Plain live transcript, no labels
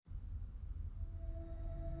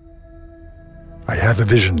have a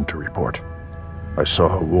vision to report. I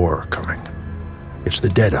saw a war coming. It's the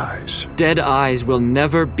Dead Eyes. Dead Eyes will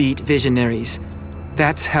never beat Visionaries.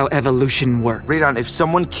 That's how evolution works. Radon, if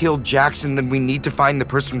someone killed Jackson, then we need to find the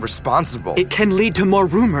person responsible. It can lead to more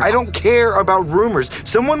rumors. I don't care about rumors.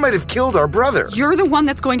 Someone might have killed our brother. You're the one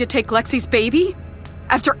that's going to take Lexi's baby?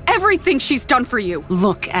 After everything she's done for you.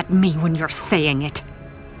 Look at me when you're saying it.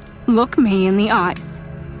 Look me in the eyes.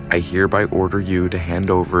 I hereby order you to hand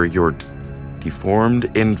over your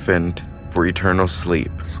deformed infant for eternal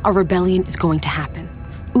sleep. A rebellion is going to happen.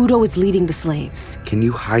 Udo is leading the slaves. Can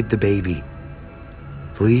you hide the baby?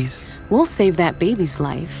 Please? We'll save that baby's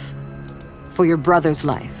life for your brother's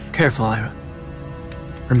life. Careful, Ira.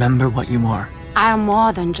 Remember what you are. I am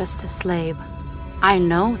more than just a slave. I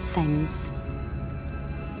know things.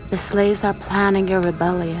 The slaves are planning a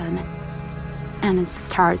rebellion, and it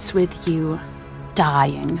starts with you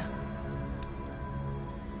dying.